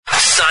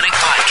Sonic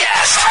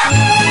Podcast.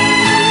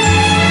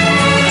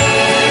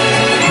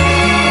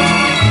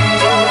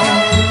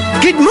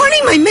 Good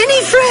morning, my many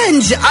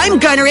friends. I'm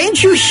Garner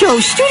Andrews Show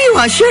studio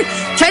usher,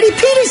 Teddy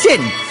Peterson.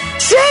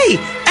 Say,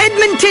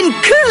 Edmonton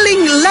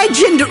curling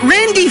legend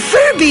Randy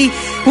Ferbey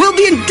will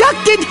be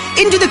inducted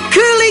into the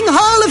Curling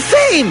Hall of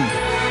Fame.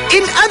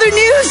 In other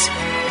news,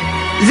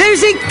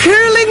 there's a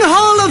Curling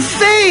Hall of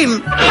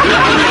Fame.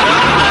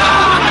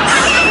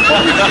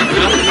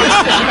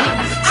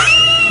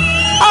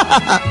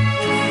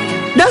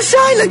 Now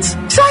silence,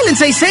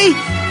 I say.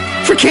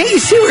 For can't you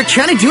see we're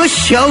trying to do a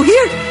show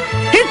here?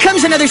 Here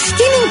comes another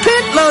steaming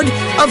pant load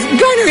of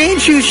Garner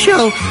Andrews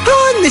Show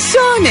on the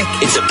Sonic.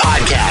 It's a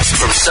podcast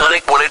from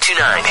Sonic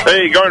 102.9.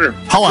 Hey, Garner.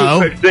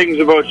 Hello. 2 quick things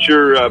about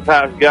your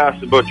past gas,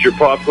 about your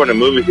popcorn in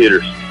movie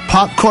theaters.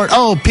 Popcorn.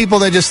 Oh, people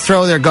that just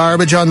throw their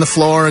garbage on the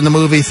floor in the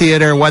movie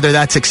theater, whether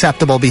that's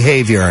acceptable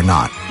behavior or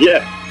not.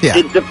 Yeah.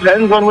 It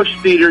depends on which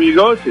theater you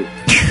go to.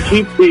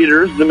 Cheap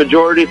theaters, the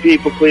majority of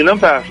people clean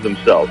up after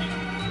themselves.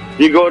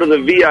 You go to the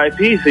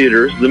VIP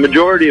theaters, the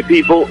majority of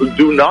people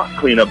do not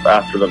clean up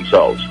after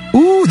themselves.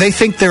 Ooh, they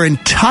think they're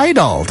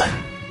entitled.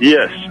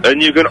 Yes,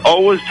 and you can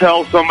always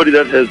tell somebody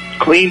that has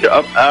cleaned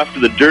up after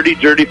the dirty,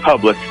 dirty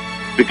public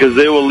because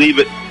they will leave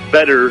it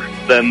better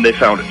than they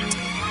found it.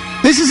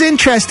 This is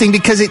interesting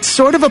because it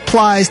sort of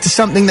applies to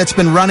something that's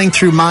been running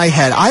through my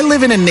head. I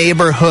live in a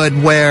neighborhood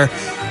where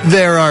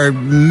there are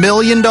 $1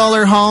 million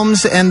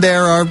homes and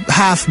there are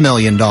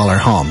 $500,000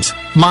 homes.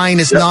 Mine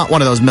is not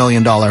one of those $1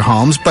 million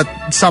homes, but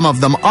some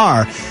of them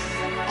are.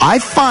 I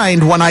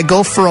find when I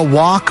go for a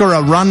walk or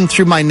a run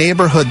through my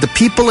neighborhood, the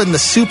people in the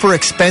super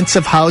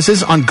expensive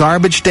houses on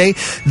garbage day,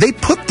 they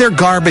put their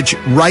garbage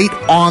right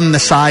on the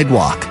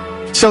sidewalk.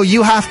 So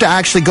you have to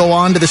actually go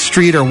onto the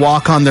street or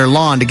walk on their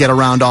lawn to get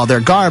around all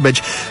their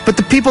garbage. But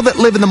the people that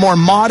live in the more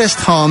modest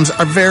homes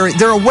are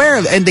they're aware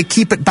of it and they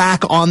keep it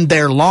back on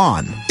their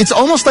lawn. It's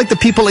almost like the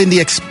people in the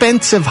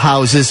expensive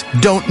houses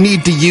don't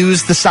need to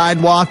use the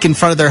sidewalk in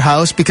front of their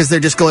house because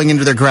they're just going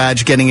into their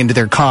garage, getting into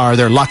their car,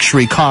 their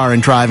luxury car,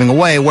 and driving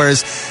away.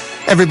 Whereas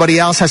everybody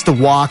else has to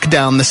walk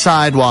down the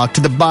sidewalk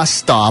to the bus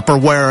stop or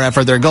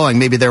wherever they're going.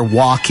 Maybe they're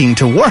walking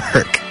to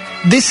work.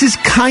 This is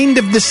kind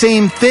of the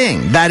same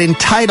thing. That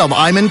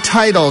I'm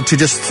entitled to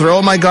just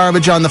throw my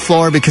garbage on the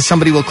floor because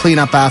somebody will clean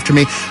up after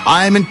me.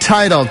 I'm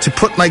entitled to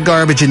put my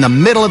garbage in the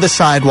middle of the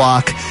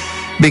sidewalk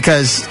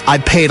because I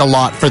paid a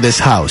lot for this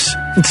house.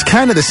 It's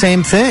kind of the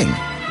same thing.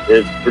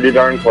 It's pretty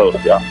darn close,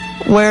 yeah.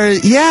 Where,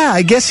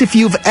 I guess if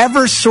you've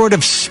ever sort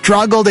of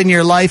struggled in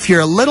your life,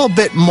 you're a little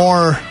bit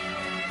more,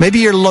 maybe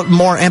you're a little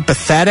more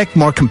empathetic,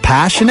 more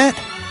compassionate.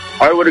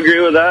 I would agree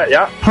with that,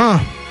 yeah. Huh.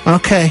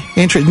 Okay.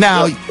 Interesting.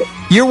 Now,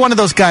 you're one of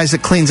those guys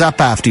that cleans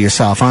up after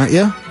yourself, aren't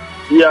you?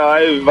 Yeah,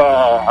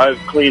 I've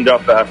cleaned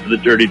up after the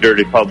dirty,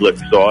 dirty public.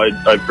 So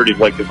I pretty,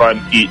 like, if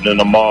I'm eating in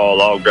a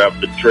mall, I'll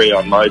grab the tray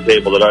on my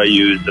table that I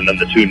used and then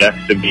the two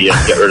next to me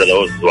and get rid of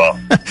those as well.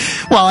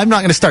 Well, I'm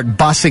not going to start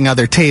bussing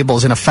other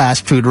tables in a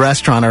fast food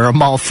restaurant or a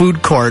mall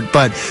food court,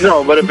 but...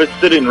 No, but if it's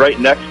sitting right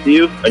next to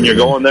you and you're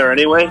going there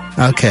anyway,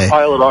 okay,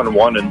 pile it on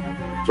one and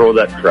throw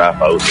that crap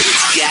out.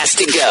 Gas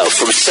to go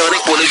from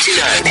Sonic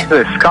 102.9.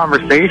 This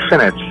conversation,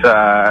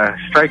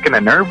 it's striking a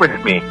nerve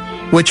with me.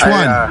 Which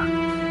one?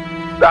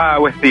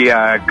 With the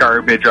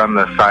garbage on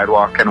the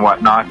sidewalk and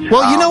whatnot.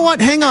 Well, you know what?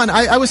 Hang on.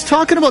 I was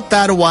talking about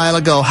that a while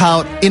ago,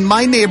 how in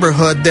my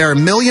neighborhood there are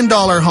 $1 million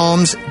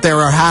homes, there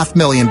are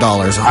 $500,000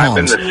 homes. I'm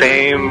in the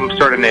same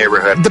sort of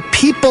neighborhood. The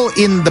people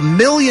in the $1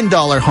 million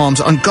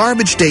homes on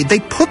garbage day, they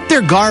put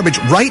their garbage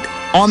right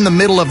on the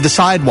middle of the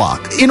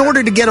sidewalk. In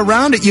order to get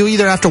around it, you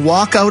either have to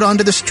walk out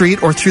onto the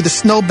street or through the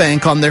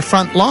snowbank on their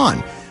front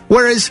lawn.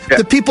 Whereas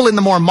the people in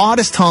the more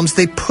modest homes,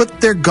 they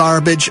put their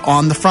garbage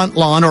on the front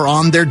lawn or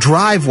on their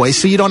driveway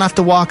so you don't have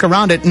to walk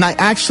around it. And I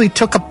actually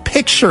took a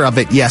picture of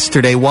it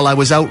yesterday while I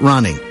was out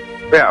running.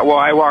 Yeah, well,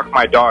 I walk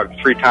my dog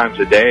 3 times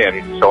a day,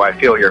 and so I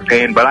feel your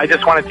pain. But I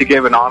just wanted to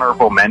give an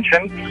honorable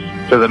mention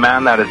to the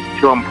man that is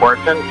too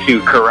important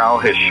to corral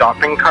his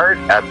shopping cart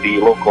at the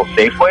local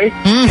Safeway.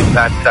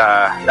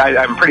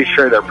 I'm pretty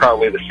sure they're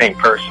probably the same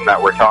person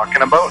that we're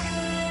talking about.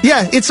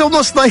 Yeah, it's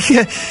almost like...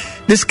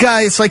 This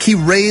guy, it's like he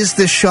raised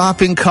this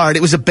shopping cart.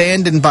 It was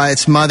abandoned by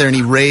its mother, and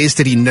he raised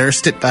it, he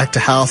nursed it back to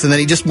health, and then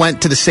he just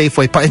went to the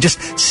Safeway park and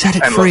just set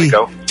it free.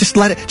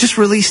 Just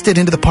released it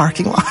into the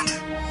parking lot.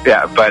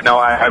 Yeah, but no,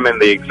 I'm in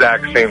the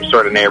exact same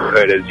sort of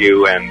neighborhood as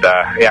you, and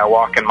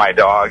walking my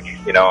dog,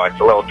 it's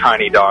a little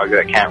tiny dog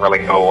that can't really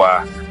go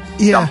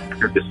jump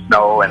through the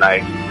snow, and I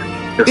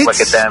just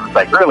look at them, it's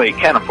like, really,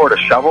 can't afford a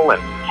shovel in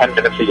 10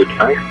 minutes of your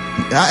time?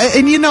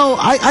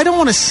 I don't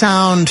want to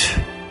sound...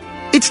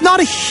 It's not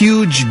a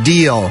huge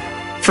deal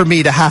for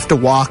me to have to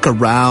walk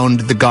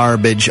around the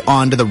garbage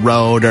onto the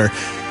road, or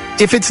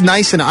if it's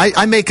nice, and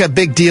I make a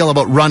big deal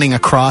about running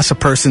across a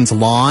person's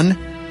lawn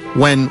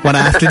when I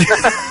have to do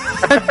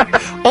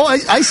Oh,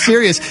 I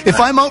serious. If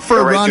I'm out for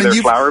a run and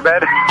flower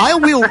bed?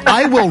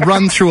 I will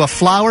run through a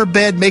flower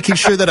bed, making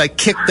sure that I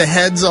kick the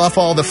heads off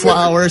all the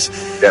flowers.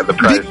 Yeah, the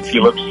prize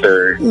tulips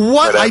or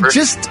what? whatever.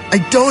 I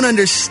don't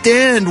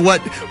understand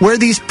where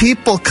these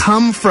people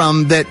come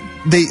from that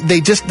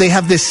they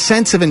have this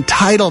sense of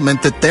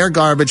entitlement that their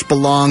garbage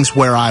belongs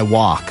where I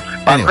walk.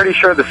 I'm pretty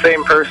sure the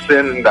same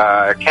person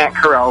can't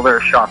corral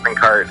their shopping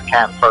cart,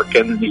 can't park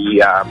in the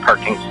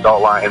parking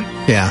stall lines.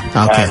 Yeah,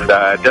 okay. And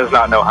does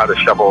not know how to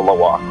shovel the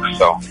walk,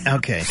 so. A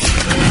Okay.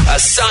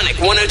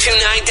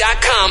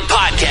 Sonic1029.com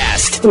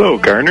podcast. Hello,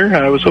 Garner.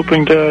 I was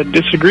hoping to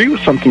disagree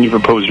with something you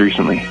proposed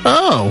recently.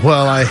 Oh,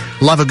 well, I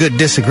love a good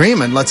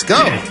disagreement. Let's go.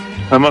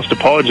 I must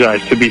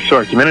apologize to be so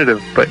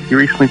argumentative, but you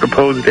recently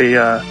proposed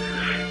a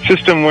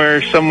system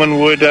where someone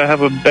would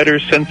have a better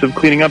sense of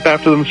cleaning up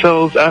after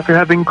themselves after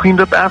having cleaned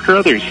up after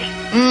others.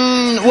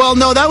 Well,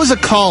 no, that was a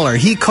caller.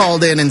 He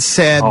called in and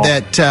said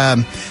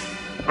that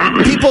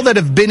people that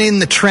have been in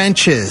the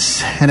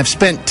trenches and have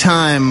spent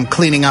time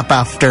cleaning up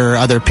after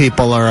other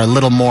people are a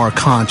little more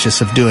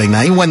conscious of doing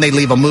that. Even when they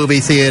leave a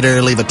movie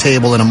theater, leave a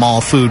table in a mall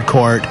food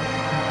court,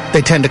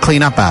 they tend to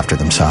clean up after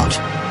themselves.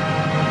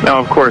 Now,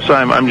 of course,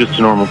 I'm just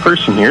a normal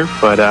person here,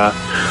 but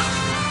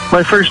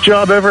my first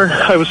job ever,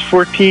 I was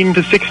 14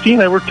 to 16.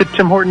 I worked at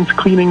Tim Hortons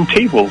cleaning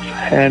tables.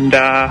 And,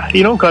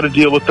 got to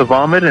deal with the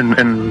vomit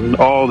and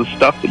all the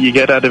stuff that you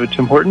get out of a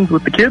Tim Hortons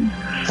with the kids.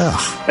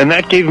 Ugh. And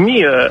that gave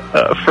me,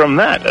 from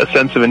that, a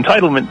sense of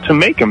entitlement to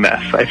make a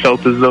mess. I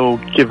felt as though,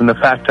 given the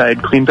fact I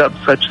had cleaned up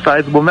such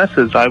sizable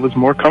messes, I was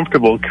more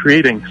comfortable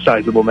creating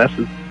sizable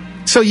messes.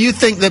 So you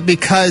think that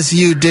because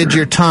you did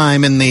your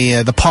time in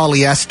the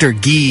polyester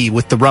gi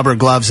with the rubber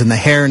gloves and the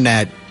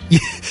hairnet,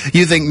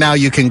 you think now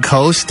you can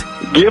coast?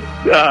 Yep,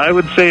 I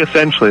would say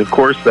essentially. Of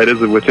course, that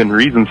is a within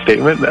reason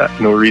statement.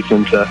 No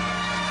reason to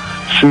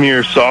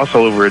smear sauce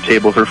all over a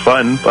table for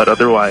fun, but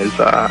otherwise,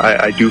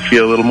 I do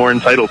feel a little more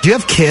entitled. Do you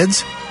have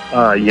kids?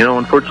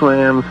 Unfortunately,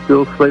 I am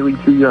still slightly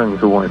too young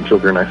to want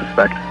children, I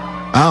suspect.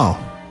 Oh,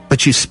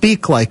 but you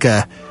speak like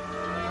a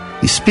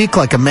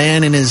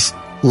man in his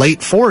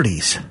late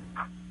 40s.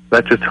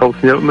 That just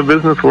helps me out in the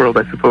business world,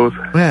 I suppose.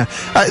 Yeah.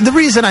 The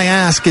reason I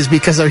ask is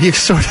because are you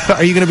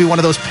going to be one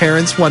of those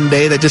parents one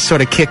day that just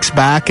sort of kicks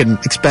back and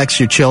expects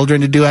your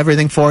children to do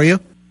everything for you?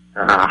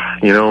 I'll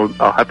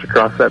have to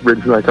cross that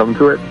bridge when I come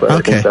to it, but Okay.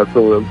 I think that's a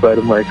little outside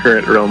of my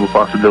current realm of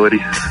possibility.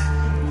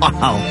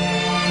 Wow.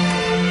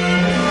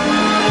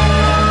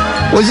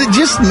 Was it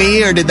just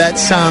me, or did that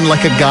sound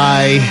like a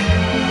guy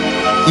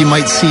you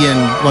might see in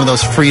one of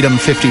those Freedom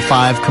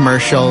 55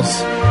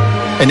 commercials?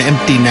 An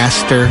empty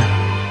nester?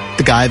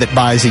 The guy that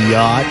buys a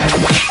yacht?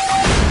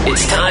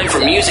 It's time for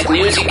music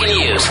news you can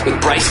use with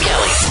Bryce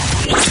Kelly.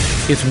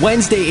 It's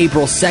Wednesday,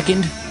 April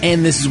 2nd,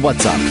 and this is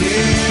What's Up.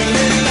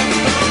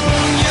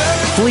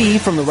 Flea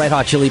from the Red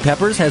Hot Chili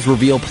Peppers has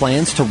revealed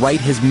plans to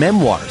write his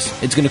memoirs.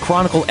 It's going to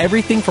chronicle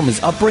everything from his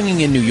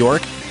upbringing in New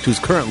York to his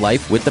current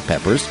life with the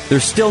Peppers.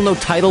 There's still no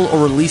title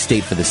or release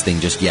date for this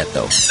thing just yet,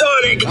 though.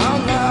 Sonic!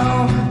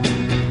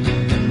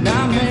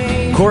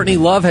 Courtney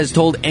Love has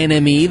told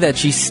NME that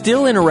she's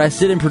still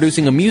interested in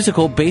producing a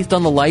musical based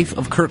on the life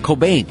of Kurt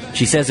Cobain.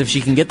 She says if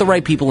she can get the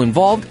right people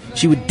involved,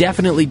 she would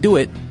definitely do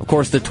it. Of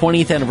course, the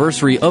 20th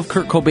anniversary of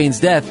Kurt Cobain's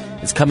death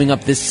is coming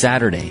up this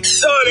Saturday.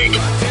 Sonic!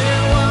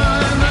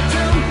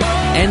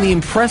 And the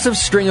impressive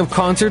string of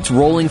concerts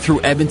rolling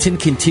through Edmonton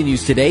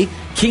continues today.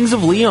 Kings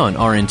of Leon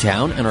are in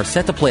town and are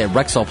set to play at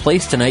Rexall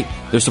Place tonight.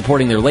 They're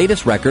supporting their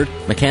latest record,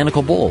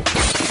 Mechanical Bull.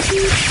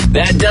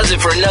 That does it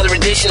for another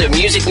edition of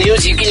music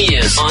news you can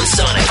use on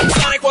Sonic.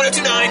 Sonic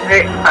 102.9.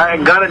 Hey, I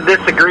gotta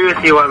disagree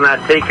with you on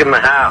that taking the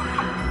half.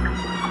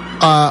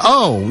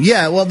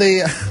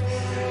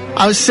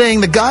 I was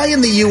saying the guy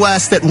in the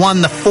U.S. that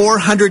won the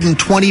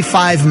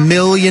 $425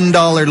 million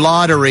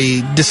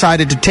lottery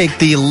decided to take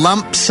the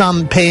lump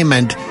sum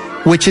payment,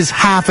 which is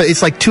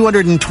it's like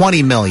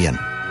 $220 million.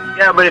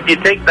 Yeah, but if you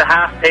take the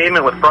half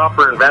payment with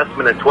proper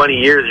investment in 20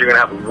 years, you're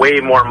gonna have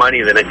way more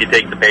money than if you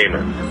take the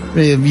payment.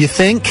 You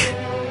think?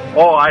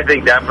 Oh, I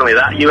think definitely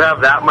that you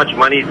have that much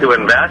money to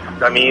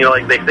invest. I mean,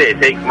 like they say, it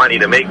takes money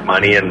to make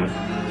money, and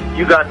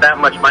you got that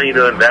much money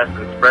to invest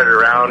and spread it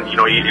around.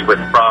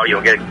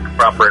 Get a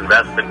proper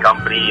investment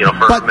company,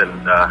 firm,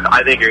 and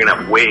I think you're gonna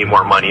have way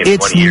more money in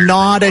 20 years. It's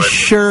not a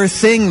sure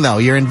thing, though.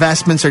 Your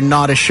investments are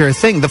not a sure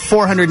thing. The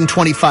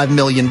 $425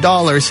 million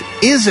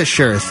is a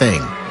sure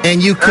thing,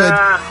 and you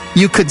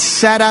could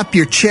set up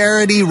your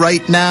charity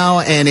right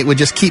now, and it would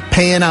just keep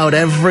paying out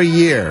every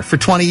year for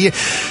 20 years.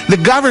 The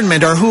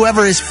government or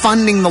whoever is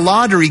funding the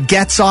lottery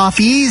gets off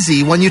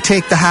easy when you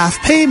take the half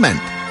payment.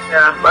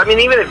 Yeah, I mean,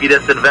 even if you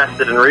just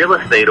invested in real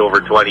estate over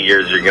 20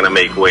 years, you're going to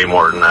make way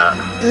more than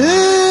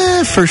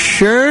that. For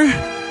sure.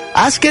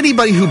 Ask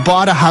anybody who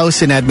bought a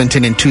house in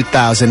Edmonton in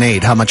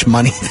 2008 how much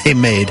money they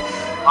made.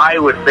 I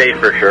would say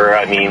for sure.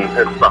 I mean,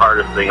 it's the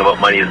hardest thing about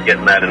money is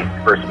getting that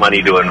first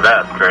money to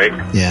invest, right?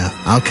 Yeah,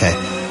 okay.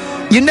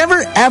 You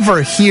never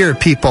ever hear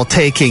people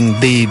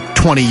taking the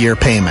 20-year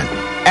payment.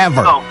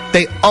 ever. No.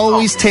 They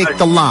always take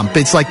the lump.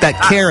 It's like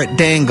that carrot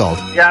dangled.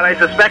 Yeah, and I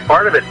suspect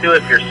part of it, too,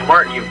 if you're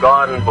smart, you've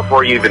gone,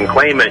 before you even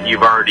claim it,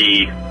 you've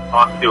already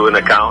talked to an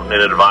accountant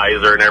and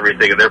advisor and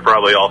everything, and they're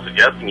probably all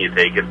suggesting you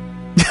take it.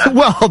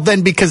 Well,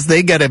 then because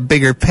they get a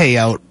bigger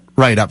payout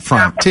right up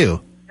front, too.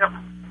 Yep.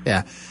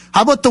 Yeah.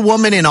 How about the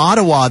woman in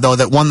Ottawa, though,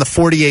 that won the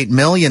 $48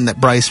 million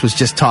that Bryce was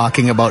just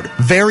talking about?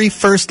 Very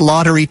first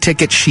lottery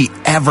ticket she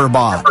ever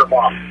bought.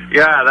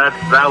 Yeah,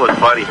 that was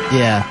funny.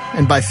 Yeah,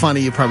 and by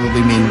funny, you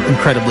probably mean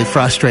incredibly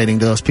frustrating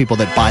to those people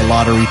that buy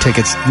lottery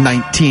tickets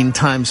 19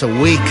 times a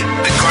week.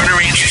 The Garner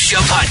Andrews Show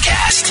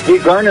podcast.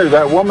 Hey, Garner,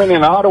 that woman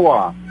in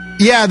Ottawa.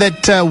 Yeah,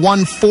 that won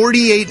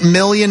 $48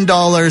 million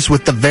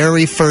with the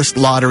very first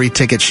lottery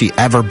ticket she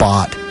ever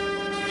bought.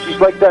 She's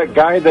like that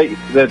guy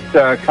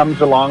that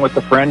comes along with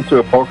a friend to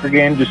a poker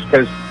game just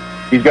because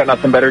he's got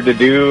nothing better to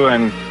do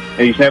and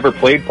he's never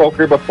played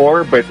poker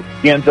before, but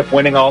he ends up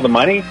winning all the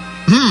money.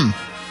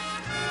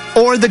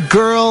 Or the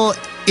girl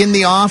in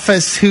the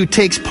office who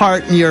takes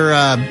part in your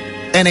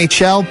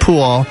NHL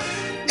pool,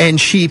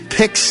 and she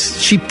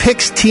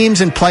picks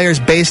teams and players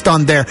based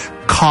on their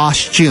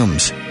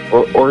costumes.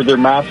 Or their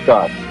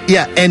mascot.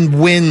 Yeah, and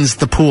wins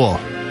the pool.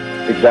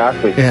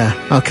 Exactly. Yeah.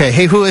 Okay.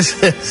 Hey, who is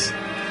this?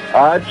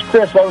 It's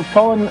Chris. I was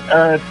calling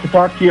to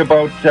talk to you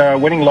about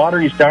winning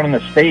lotteries down in the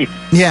States.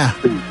 Yeah.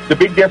 The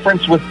big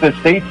difference with the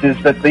States is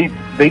that they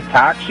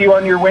tax you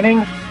on your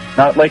winnings,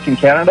 not like in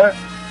Canada.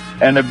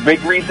 And a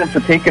big reason for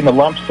taking the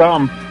lump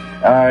sum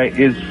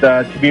is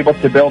to be able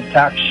to build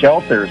tax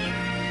shelters.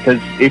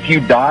 Because if you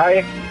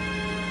die,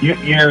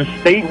 your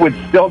state would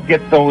still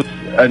get those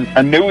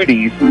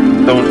annuities.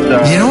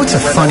 Those. You know what's a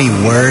funny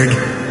word?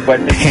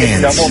 But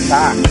pants. Double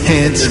tax.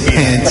 Pants.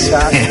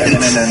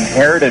 And an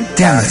inheritance.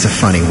 Damn, that's a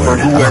funny word.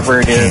 For whoever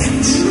it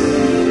is.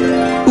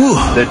 Ooh.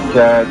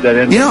 That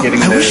ends up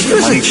getting I wish there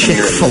was a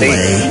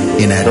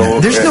Chick-fil-A in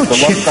Edmonton. There's no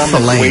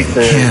Chick-fil-A in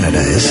Canada,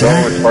 is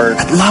there?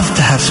 I'd love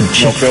to have some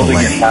Chick-fil-A. Building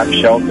a tax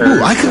shelter.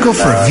 Ooh, I could go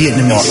for a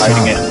Vietnamese sub.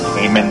 Hiding it in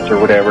payments or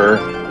whatever.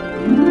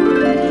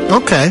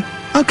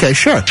 Okay,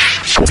 sure.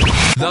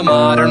 The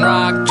Modern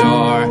Rock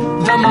Door,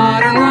 the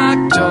Modern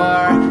Rock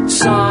Door.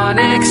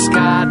 Sonic's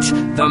got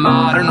the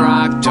Modern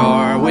Rock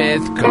Door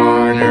with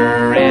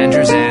Garner,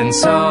 Andrews, and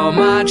so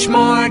much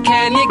more.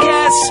 Can you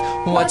guess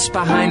what's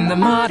behind the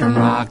Modern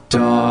Rock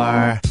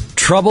Door?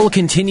 Trouble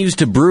continues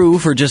to brew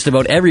for just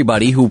about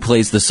everybody who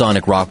plays the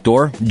Sonic Rock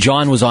Door.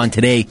 John was on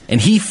today,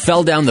 and he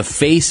fell down the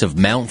face of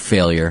Mount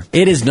Failure.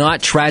 It is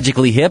not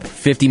tragically hip,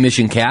 50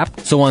 mission cap,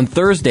 so on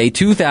Thursday,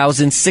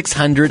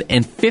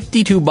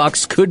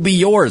 $2,652 could be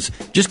yours.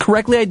 Just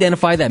correctly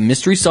identify that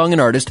mystery song and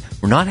artist.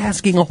 We're not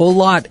asking a whole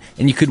lot,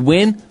 and you could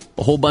win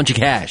a whole bunch of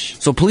cash.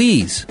 So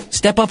please,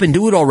 step up and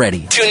do it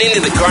already. Tune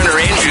into the Garner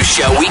Andrews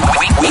Show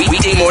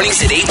weekday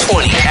mornings at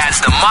 8:20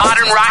 as the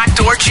Modern Rock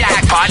Door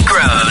jackpot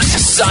grows.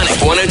 Sonic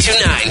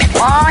 102.9.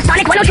 Oh,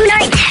 Sonic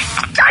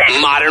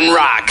 102.9. Modern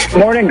Rock.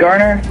 Morning,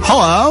 Garner.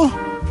 Hello.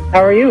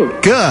 How are you?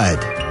 Good.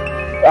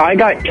 I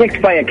got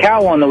kicked by a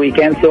cow on the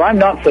weekend, so I'm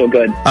not so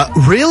good.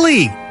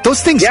 Really?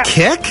 Those things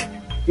kick?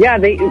 Yeah,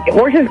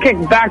 horses kick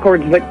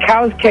backwards, but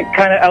cows kick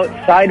kind of out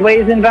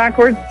sideways and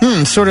backwards.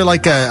 Sort of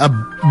like a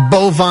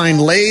bovine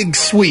leg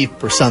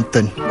sweep or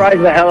something.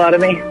 Surprised the hell out of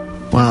me.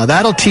 Wow,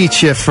 that'll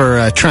teach you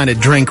for trying to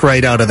drink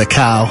right out of the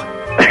cow.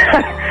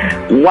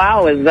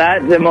 Wow, is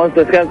that the most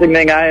disgusting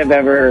thing I have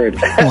ever heard?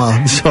 Well,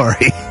 I'm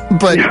sorry,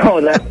 but no,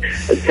 that's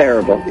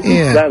terrible.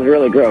 Yeah, that's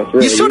really gross.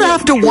 Really, you sort of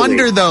have to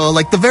wonder, though,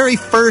 like the very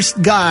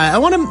first guy.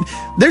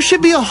 There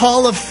should be a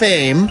hall of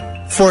fame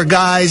for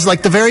guys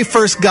like the very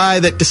first guy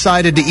that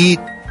decided to eat.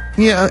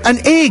 An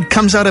egg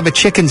comes out of a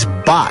chicken's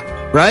butt,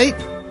 right?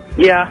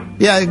 Yeah.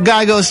 Yeah, a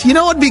guy goes, you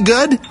know what'd be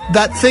good?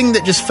 That thing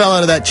that just fell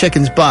out of that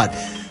chicken's butt.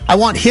 I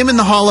want him in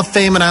the Hall of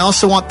Fame, and I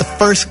also want the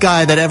first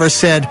guy that ever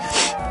said,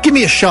 give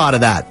me a shot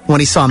of that when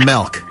he saw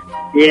milk.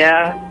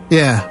 Yeah.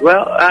 Yeah.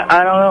 Well,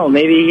 I don't know.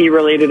 Maybe he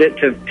related it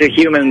to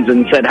humans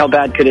and said, how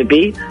bad could it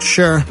be?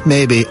 Sure,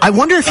 maybe. I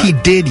wonder if he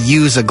did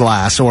use a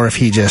glass or if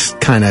he just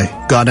kind of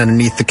got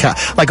underneath the cup,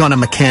 like on a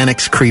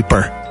mechanic's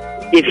creeper.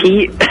 If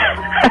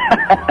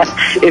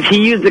he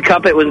used the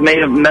cup, it was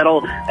made of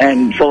metal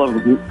and full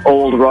of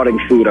old rotting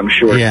food, I'm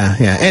sure. Yeah.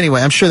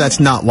 Anyway, I'm sure that's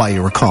not why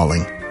you were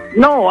calling.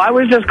 No, I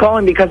was just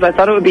calling because I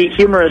thought it would be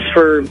humorous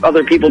for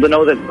other people to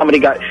know that somebody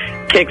got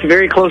kicked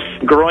very close to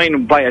the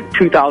groin by a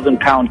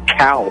 2,000-pound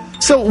cow.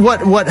 So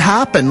what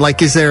happened?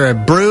 Like, is there a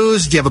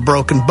bruise? Do you have a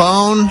broken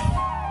bone?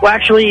 Well,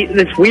 actually,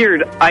 it's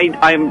weird.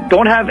 I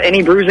don't have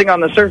any bruising on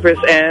the surface,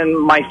 and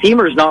my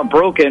femur's not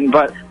broken,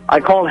 but I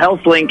called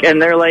HealthLink,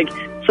 and they're like,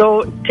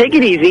 so take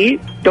it easy,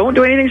 don't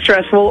do anything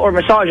stressful or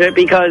massage it,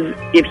 because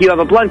if you have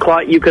a blood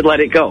clot, you could let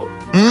it go.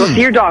 Go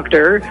see your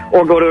doctor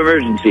or go to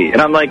emergency.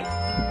 And I'm like,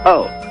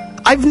 oh.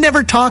 I've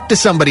never talked to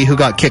somebody who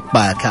got kicked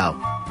by a cow.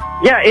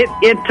 Yeah,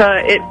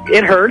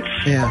 it hurts.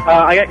 Yeah.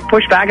 I got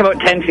pushed back about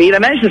 10 feet. I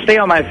managed to stay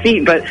on my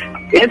feet, but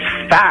it's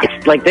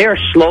fast. Like, they are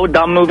slow,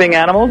 dumb-moving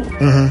animals.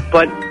 Mm-hmm.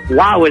 But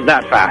Wow, is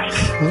that fast?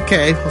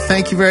 Okay, well,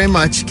 thank you very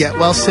much. Get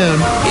well soon.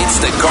 It's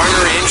the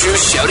Garner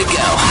Andrews Show to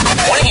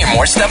go. Want to hear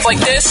more stuff like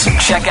this?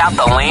 Check out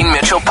the Lane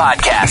Mitchell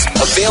podcast.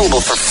 Available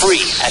for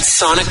free at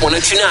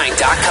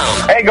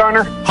Sonic1029.com. Hey,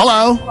 Garner.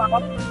 Hello.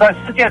 So I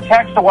sent you a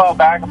text a while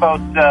back about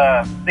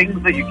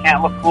things that you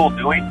can't look cool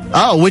doing.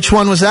 Oh, which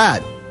one was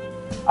that?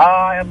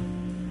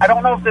 I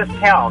don't know if this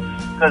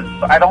counts, because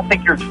I don't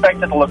think you're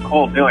expected to look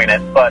cool doing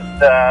it, but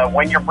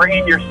when you're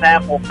bringing your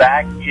sample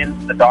back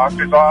into the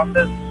doctor's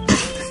office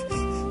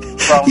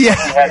from Yeah.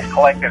 what you had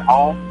collected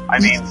home, I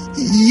mean...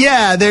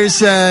 Yeah,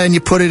 there's, and you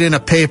put it in a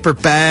paper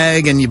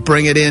bag and you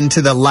bring it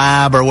into the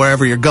lab or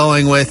wherever you're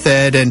going with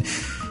it, and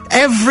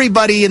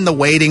everybody in the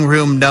waiting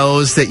room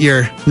knows that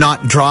you're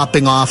not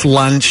dropping off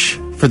lunch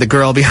for the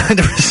girl behind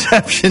the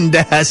reception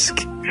desk.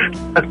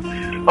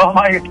 Well,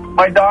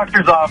 my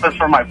doctor's office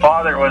for my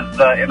father was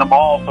in the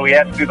mall, so we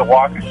had to do the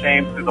walk of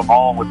shame through the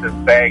mall with this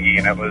baggie,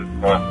 and it was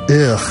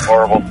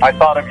horrible. I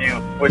thought of you,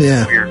 which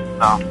is weird.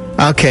 So.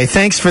 Okay,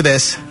 thanks for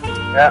this.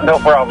 Yeah, no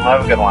problem.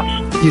 Have a good one.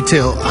 You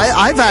too.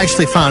 I've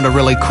actually found a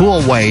really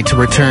cool way to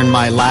return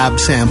my lab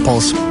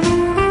samples.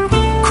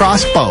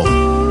 Crossbow.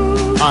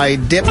 I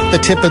dip the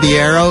tip of the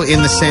arrow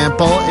in the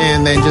sample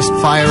and then just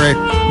fire it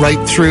right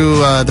through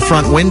the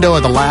front window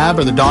of the lab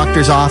or the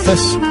doctor's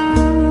office.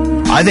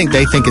 I think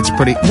they think it's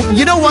pretty...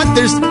 You know what?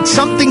 There's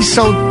something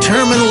so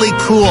terminally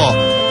cool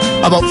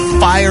about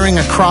firing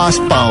a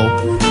crossbow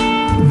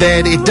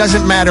that it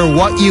doesn't matter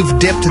what you've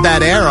dipped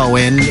that arrow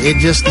in, it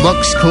just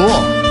looks cool.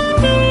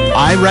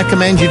 I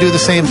recommend you do the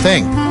same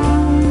thing.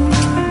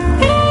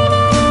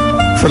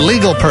 For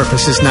legal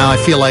purposes now, I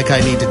feel like I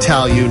need to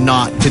tell you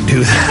not to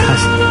do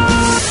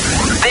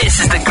that. This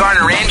is the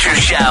Garner Andrews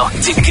Show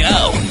to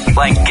go.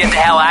 Like, get the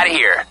hell out of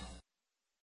here.